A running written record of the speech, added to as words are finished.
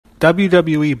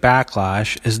WWE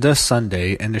Backlash is this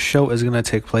Sunday, and the show is going to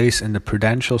take place in the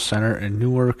Prudential Center in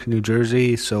Newark, New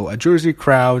Jersey. So a Jersey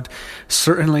crowd,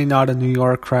 certainly not a New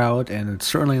York crowd, and it's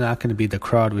certainly not going to be the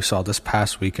crowd we saw this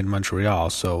past week in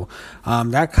Montreal. So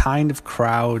that kind of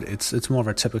crowd, it's more of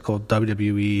a typical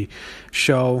WWE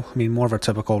show. I mean, more of a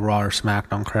typical Raw or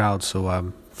SmackDown crowd.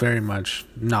 So very much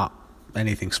not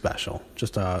anything special.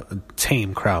 Just a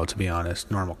tame crowd, to be honest,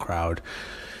 normal crowd.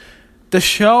 The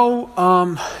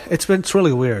show, it's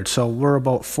really weird. So we're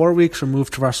about 4 weeks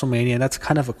removed to WrestleMania, and that's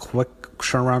kind of a quick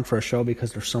turnaround for a show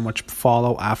because there's so much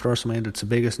follow after WrestleMania. It's the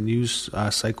biggest news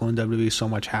cycle in WWE. So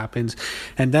much happens.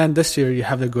 And then this year you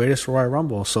have the Greatest Royal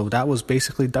Rumble. So that was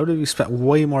basically, WWE spent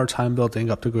way more time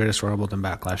building up the Greatest Royal Rumble than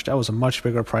Backlash. That was a much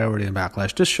bigger priority than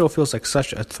Backlash. This show feels like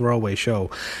such a throwaway show.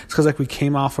 It's because like we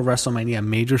came off of WrestleMania, a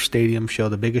major stadium show,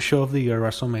 the biggest show of the year,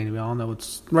 WrestleMania. We all know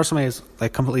WrestleMania is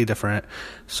like completely different.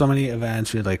 So many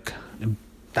events. We had like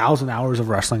 1,000 hours of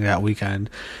wrestling that weekend,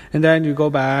 and then you go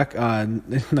back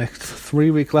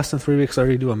like less than 3 weeks later,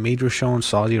 you do a major show in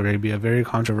Saudi Arabia, a very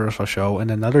controversial show in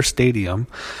another stadium.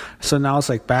 So now it's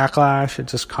like Backlash.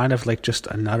 It's just kind of like just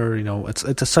another,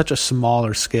 it's such a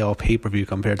smaller scale pay-per-view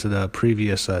compared to the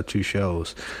previous two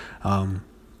shows. And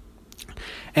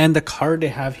the card they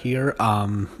have here,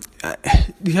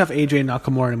 you have AJ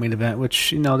Nakamura in the main event,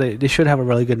 which they should have a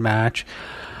really good match.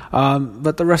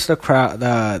 But the rest of the crowd,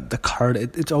 the card,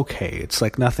 it's okay. It's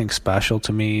like nothing special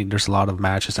to me. There's a lot of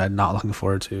matches I'm not looking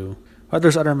forward to. But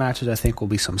there's other matches I think will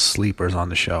be some sleepers on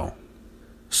the show.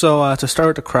 So to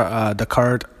start the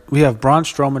card, we have Braun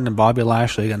Strowman and Bobby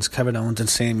Lashley against Kevin Owens and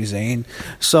Sami Zayn.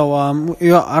 So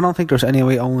I don't think there's any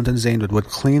way Owens and Zayn would win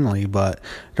cleanly, but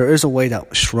there is a way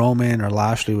that Strowman or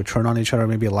Lashley would turn on each other.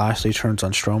 Maybe Lashley turns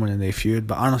on Strowman and they feud,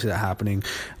 but I don't see that happening.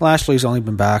 Lashley's only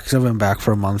been back. He's only been back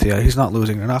for a month yet. He's not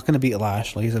losing. They're not going to beat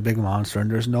Lashley. He's a big monster, and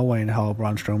there's no way in hell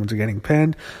Braun Strowman's getting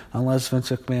pinned unless Vince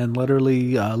McMahon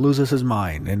literally loses his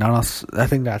mind. And I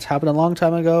think that's happened a long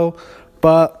time ago,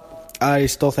 but I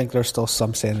still think there's still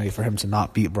some sanity for him to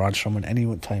not beat Braun Strowman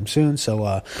anytime soon.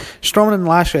 So Strowman and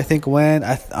Lashley, I think, win.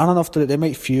 I don't know if they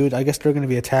might feud. I guess they're going to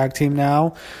be a tag team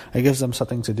now. It gives them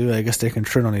something to do. I guess they can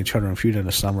turn on each other and feud in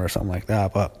the summer or something like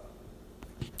that. But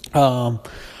I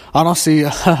don't see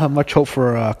much hope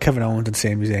for Kevin Owens and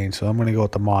Sami Zayn. So I'm going to go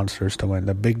with the monsters to win.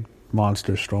 The big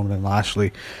monsters, Strowman and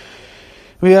Lashley.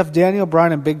 We have Daniel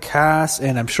Bryan and Big Cass,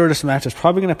 and I'm sure this match is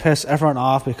probably going to piss everyone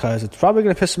off because it's probably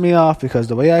going to piss me off because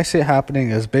the way I see it happening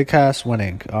is Big Cass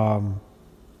winning.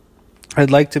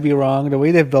 I'd like to be wrong. The way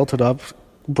they've built it up,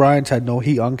 Bryan's had no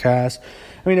heat on Cass.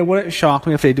 I mean, it wouldn't shock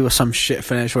me if they do some shit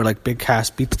finish where like Big Cass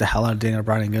beats the hell out of Daniel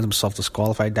Bryan and gets himself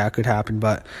disqualified. That could happen,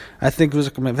 but I think Vince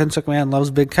McMahon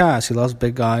loves Big Cass. He loves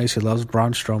big guys. He loves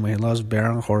Braun Strowman. He loves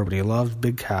Baron Corbin. He loves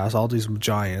Big Cass. All these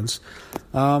giants,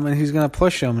 and he's gonna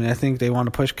push him. And I think they want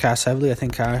to push Cass heavily. I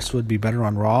think Cass would be better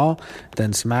on Raw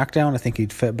than SmackDown. I think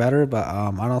he'd fit better, but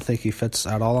I don't think he fits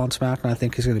at all on SmackDown. I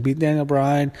think he's gonna beat Daniel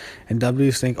Bryan, and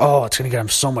WWE's think, oh, it's gonna get him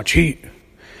so much heat.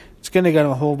 It's going to get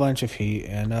him a whole bunch of heat,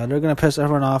 and they're going to piss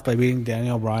everyone off by beating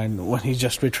Daniel Bryan when he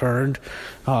just returned.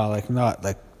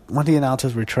 When he announced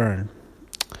his return?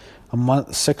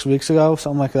 6 weeks ago,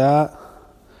 something like that.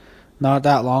 Not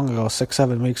that long ago,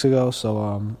 6-7 weeks ago. So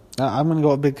I'm going to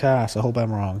go with Big Cass. I hope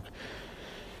I'm wrong.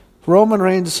 Roman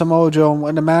Reigns and Samoa Joe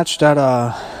in a match that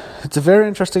it's a very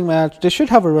interesting match. They should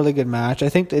have a really good match. I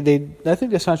think I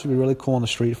think this match would be really cool in the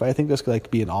street fight. I think this could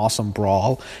be an awesome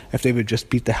brawl if they would just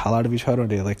beat the hell out of each other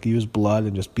and they use blood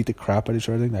and just beat the crap out of each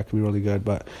other. I think that could be really good.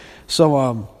 But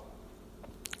so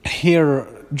here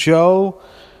Joe,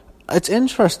 it's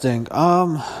interesting.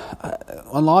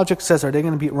 On logic says, are they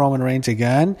going to beat Roman Reigns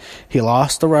again? He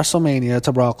lost to WrestleMania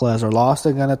to Brock Lesnar, lost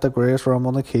again at the Greatest Rumble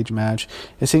in the cage match.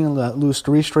 Is he going to lose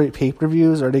 3 straight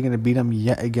pay-per-views? Are they going to beat him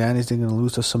yet again? Is he going to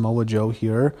lose to Samoa Joe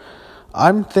here?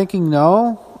 I'm thinking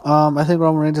no. I think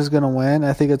Roman Reigns is going to win.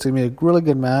 I think it's going to be a really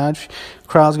good match.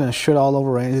 Crowd's going to shit all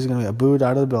over Reigns. He's going to get booed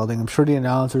out of the building. I'm sure the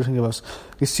announcers can give us...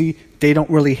 You see, they don't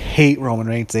really hate Roman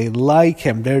Reigns. They like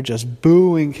him. They're just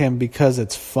booing him because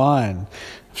it's fun.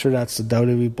 I'm sure that's the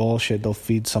WWE bullshit they'll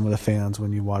feed some of the fans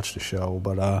when you watch the show.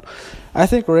 But I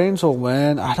think Reigns will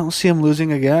win. I don't see him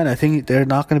losing again. I think they're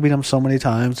not going to beat him so many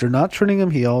times. They're not turning him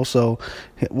heel. So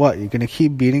what? You're going to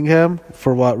keep beating him?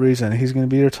 For what reason? He's going to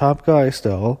be your top guy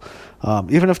still.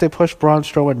 Even if they push Braun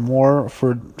Strowman more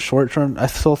for short term, I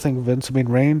still think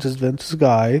Reigns is Vince's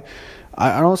guy.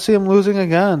 I don't see him losing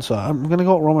again. So I'm going to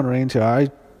go with Roman Reigns here.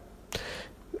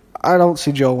 I don't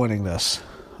see Joe winning this.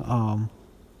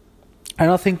 I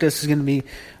don't think this is going to be,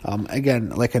 again,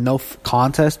 like a no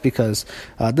contest because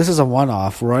this is a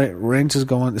one-off, right? Reigns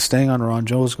is staying on Raw.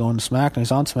 Joe's going to SmackDown.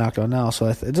 He's on SmackDown now, so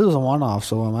this is a one-off.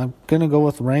 So I'm going to go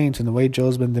with Reigns, and the way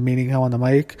Joe's been demeaning him on the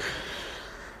mic,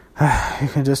 you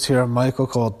can just hear Michael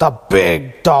call, "The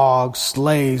big dog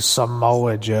slays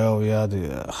Samoa Joe." Yeah, dude,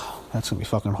 that's going to be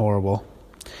fucking horrible.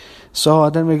 So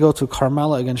then we go to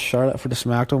Carmella against Charlotte for the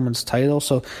SmackDown Women's title.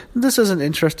 So this is an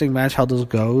interesting match, how this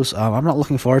goes. I'm not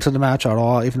looking forward to the match at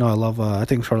all, even though I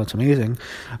think Charlotte's amazing.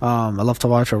 I love to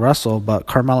watch her wrestle, but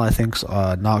Carmella I think's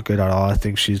not good at all. I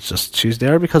think she's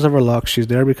there because of her look. She's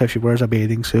there because she wears a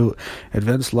bathing suit. And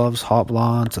Vince loves hot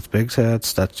blondes with big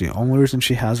tits. That's the only reason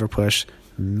she has her push.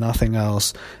 Nothing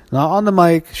else. Not on the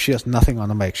mic. She has nothing on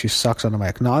the mic. She sucks on the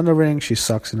mic. Not in the ring. She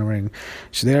sucks in the ring.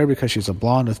 She's there because she's a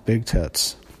blonde with big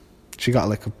tits. She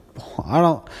got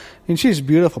she's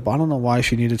beautiful, but I don't know why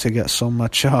she needed to get so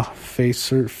much cosmetic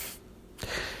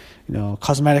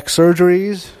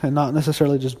surgeries and not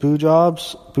necessarily just boob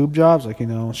jobs.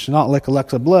 She's not like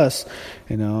Alexa Bliss,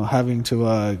 having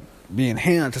to be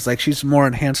enhanced. It's like she's more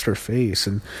enhanced her face,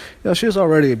 and she's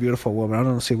already a beautiful woman. I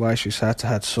don't see why she's had to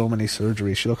have so many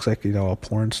surgeries. She looks like a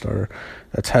porn star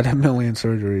that's had a million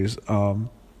surgeries.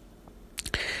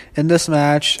 In this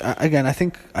match, again, I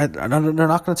think they're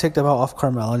not going to take the belt off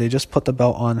Carmella. They just put the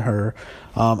belt on her.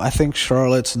 I think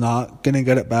Charlotte's not going to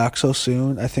get it back so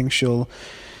soon. I think she'll...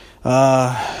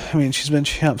 she's been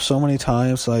champ so many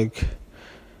times. Like,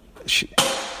 she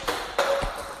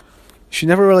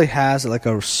never really has like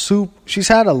a soup. She's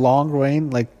had a long reign,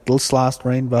 like this last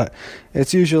reign, but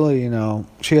it's usually,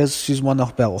 she's won the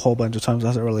belt a whole bunch of times,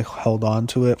 hasn't really held on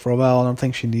to it for a while. I don't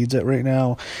think she needs it right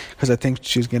now because I think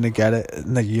she's going to get it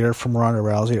in a year from Ronda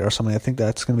Rousey or something. I think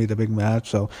that's going to be the big match.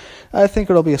 So I think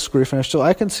it'll be a screw finish. So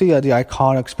I can see the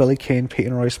Iconics, Billie Kay,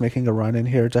 Peyton Royce making a run in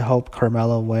here to help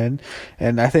Carmella win.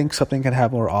 And I think something can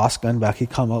happen where Asuka and Becky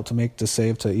come out to make the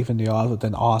save to even the odds, but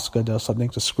then Asuka does something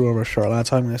to screw over Charlotte. That's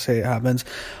how I'm going to say it happens.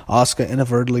 Asuka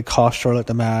inadvertently cost Charlotte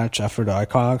the match after the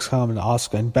Iconics come, and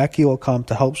Asuka and Becky will come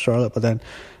to help Charlotte, but then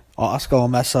Asuka will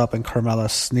mess up and Carmella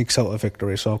sneaks out a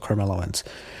victory, so Carmella wins.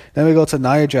 Then we go to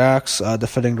Nia Jax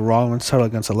defending the Raw Women's title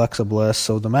against Alexa Bliss.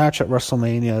 So the match at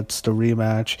WrestleMania, it's the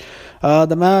rematch.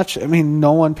 The match,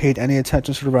 no one paid any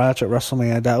attention to the match at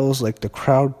WrestleMania. That was like the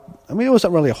crowd. It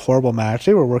wasn't really a horrible match.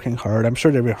 They were working hard. I'm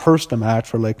sure they rehearsed the match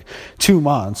for like 2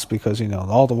 months because,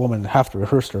 all the women have to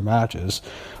rehearse their matches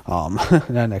in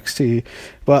NXT.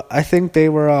 But I think they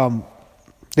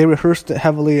rehearsed it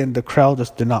heavily and the crowd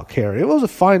just did not care. It was a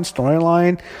fine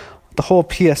storyline. The whole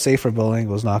PSA for bullying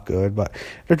was not good, but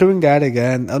they're doing that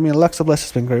again. Alexa Bliss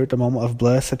has been great at the moment of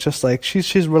Bliss. It's just like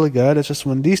she's really good. It's just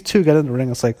when these two get in the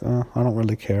ring, it's like, I don't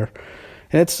really care.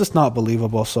 And it's just not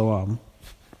believable. So,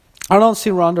 I don't see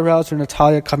Ronda Rousey or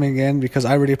Natalya coming in because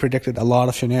I already predicted a lot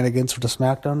of shenanigans for the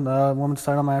SmackDown Women's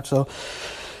title match. So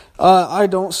I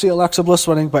don't see Alexa Bliss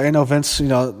winning, but I know Vince,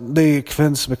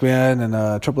 Vince McMahon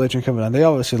and Triple H and Kevin, and they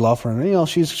obviously love her. And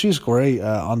she's great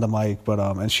on the mic, but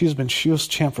and she was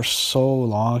champ for so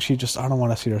long. I don't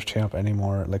want to see her as champ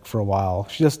anymore. Like for a while,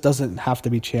 she just doesn't have to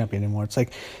be champion anymore. It's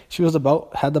like she had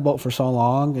the belt for so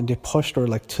long, and they pushed her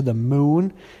like to the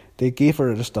moon. They gave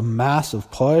her just a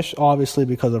massive push, obviously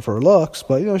because of her looks,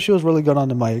 but she was really good on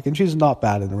the mic, and she's not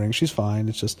bad in the ring. She's fine.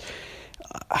 It's just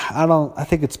I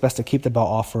think it's best to keep the belt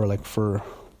off her for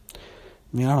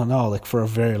a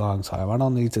very long time. I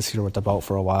don't need to see her with the belt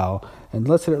for a while. And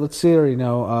let's see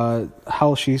her,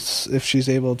 how if she's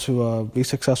able to be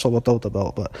successful without the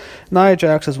belt. But Nia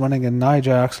Jax is winning, and Nia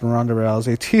Jax and Ronda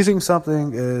Rousey teasing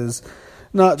something is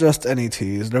not just any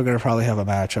tease. They're going to probably have a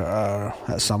match at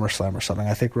SummerSlam or something.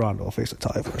 I think Ronda will face a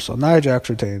tie for her. So Nia Jax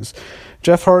retains.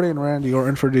 Jeff Hardy and Randy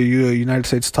Orton for the United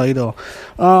States title.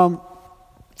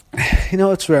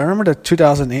 It's rare. I remember the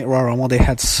 2008 Royal Rumble. They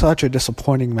had such a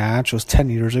disappointing match. It was 10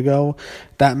 years ago.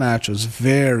 That match was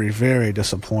very, very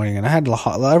disappointing, and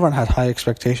everyone had high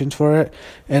expectations for it,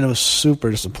 and it was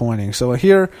super disappointing. So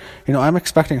here, I'm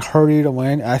expecting Hardy to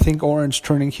win. I think Orton's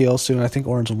turning heel soon. I think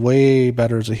Orton's way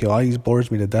better as a heel. He bores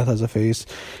me to death as a face.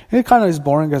 And he kind of is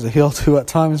boring as a heel too at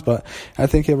times, but I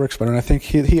think he works better. And I think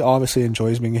he obviously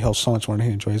enjoys being a heel so much more than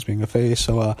he enjoys being a face.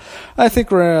 So I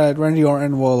think Randy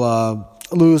Orton will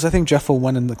lose. I think Jeff will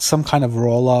win in some kind of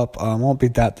roll-up. Won't be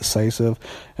that decisive.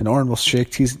 And Orton will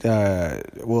shake his hand,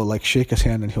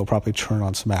 and he'll probably turn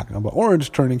on SmackDown. But Orton's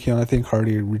turning heel, and I think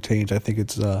Hardy retains. I think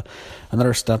it's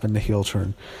another step in the heel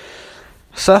turn.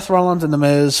 Seth Rollins and The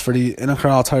Miz for the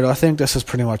Intercontinental title. I think this is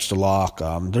pretty much the lock.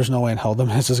 There's no way in hell The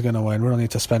Miz is going to win. We don't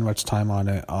need to spend much time on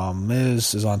it.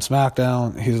 Miz is on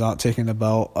SmackDown. He's not taking the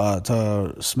belt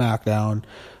to SmackDown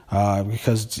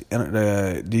because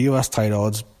the U.S. title,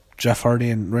 it's Jeff Hardy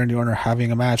and Randy Orton are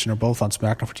having a match, and they're both on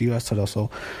SmackDown for the U.S. title.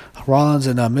 So Rollins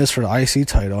and Miz for the IC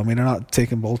title. I mean, they're not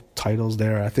taking both titles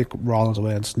there. I think Rollins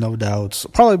wins, no doubts.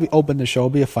 Probably be open the show,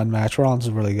 be a fun match. Rollins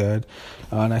is really good,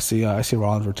 and I see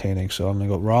Rollins retaining. So I'm gonna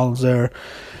go Rollins there.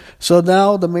 So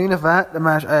now the main event, the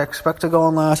match I expect to go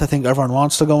on last. I think everyone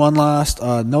wants to go on last.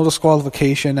 No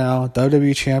disqualification now.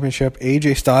 WWE Championship,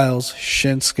 AJ Styles,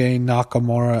 Shinsuke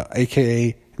Nakamura,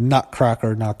 a.k.a.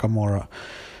 Nutcracker Nakamura.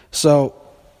 So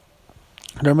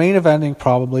their main eventing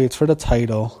probably, it's for the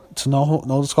title. It's no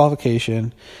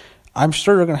disqualification. I'm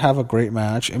sure they're going to have a great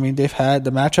match. I mean, they've had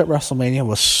the match at WrestleMania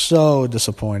was so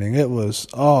disappointing. It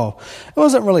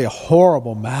wasn't really a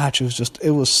horrible match.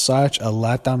 It was such a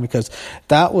letdown because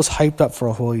that was hyped up for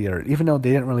a whole year. Even though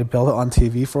they didn't really build it on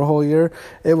TV for a whole year,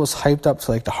 it was hyped up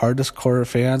to like the hardest core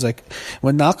fans. Like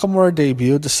when Nakamura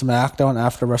debuted to SmackDown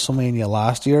after WrestleMania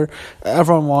last year,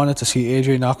 everyone wanted to see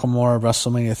AJ Nakamura at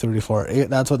WrestleMania 34.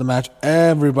 That's what the match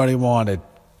everybody wanted.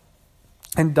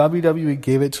 And WWE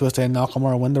gave it to us. They had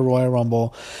Nakamura win the Royal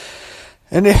Rumble.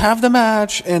 And they have the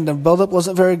match, and the build-up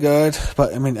wasn't very good.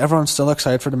 But, I mean, everyone's still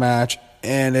excited for the match.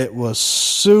 And it was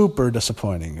super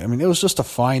disappointing. I mean, it was just a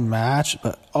fine match.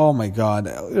 But, oh, my God.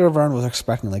 Everyone was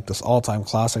expecting, like, this all-time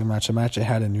classic match, a match they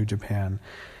had in New Japan.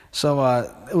 So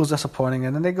it was disappointing.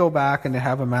 And then they go back and they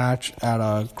have a match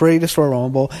at Greatest Royal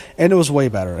Rumble, and it was way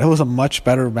better. It was a much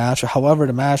better match. However,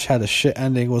 the match had a shit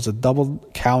ending. It was a double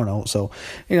count out. So,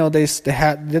 you know, they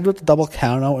did with the double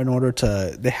count out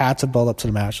they had to build up to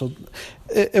the match. So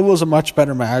it was a much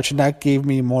better match, and that gave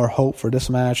me more hope for this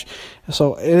match.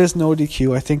 So it is no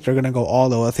DQ. I think they're going to go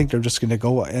all out. I think they're just going to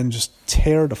go and just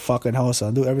tear the fucking house out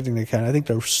and do everything they can. I think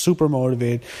they're super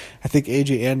motivated. I think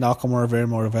AJ and Nakamura are very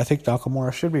motivated. I think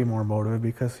Nakamura should be more motivated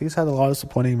because he's had a lot of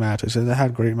disappointing matches. He's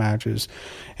had great matches,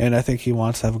 and I think he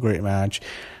wants to have a great match.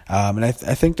 And I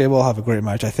think they will have a great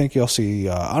match. I think you'll see.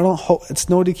 I don't hope it's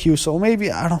no DQ, so maybe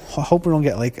I hope we don't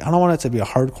get like, I don't want it to be a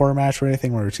hardcore match or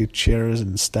anything where we see chairs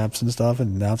and steps and stuff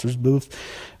and announcers booth.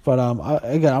 But I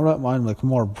don't mind like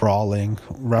more brawling,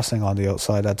 wrestling on the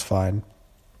outside. That's fine.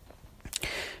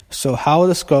 So how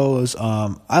this goes,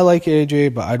 I like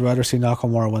AJ, but I'd rather see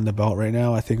Nakamura win the belt right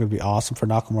now. I think it would be awesome for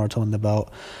Nakamura to win the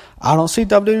belt. I don't see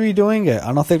WWE doing it.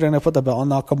 I don't think they're going to put the belt on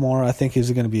Nakamura. I think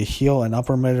he's going to be a heel, an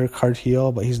upper mid-card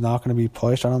heel, but he's not going to be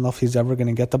pushed. I don't know if he's ever going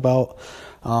to get the belt.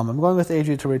 I'm going with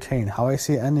AJ to retain. How I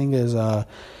see it ending is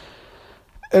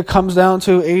it comes down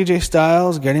to AJ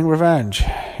Styles getting revenge.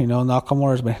 You know,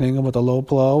 Nakamura's been hitting him with a low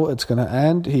blow. It's going to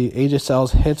end. AJ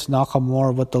Styles hits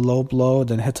Nakamura with the low blow,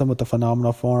 then hits him with the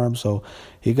phenomenal form. So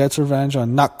he gets revenge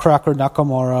on Nutcracker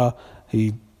Nakamura.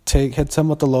 He hits him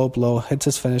with the low blow, hits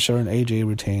his finisher, and AJ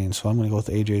retains. So I'm going to go with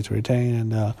AJ to retain.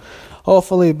 And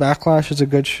hopefully Backlash is a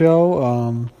good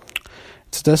show.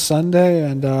 It's this Sunday,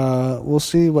 and we'll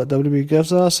see what WWE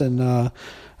gives us. And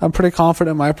I'm pretty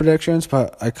confident in my predictions,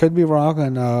 but I could be wrong.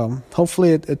 And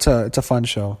hopefully it's a fun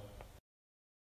show.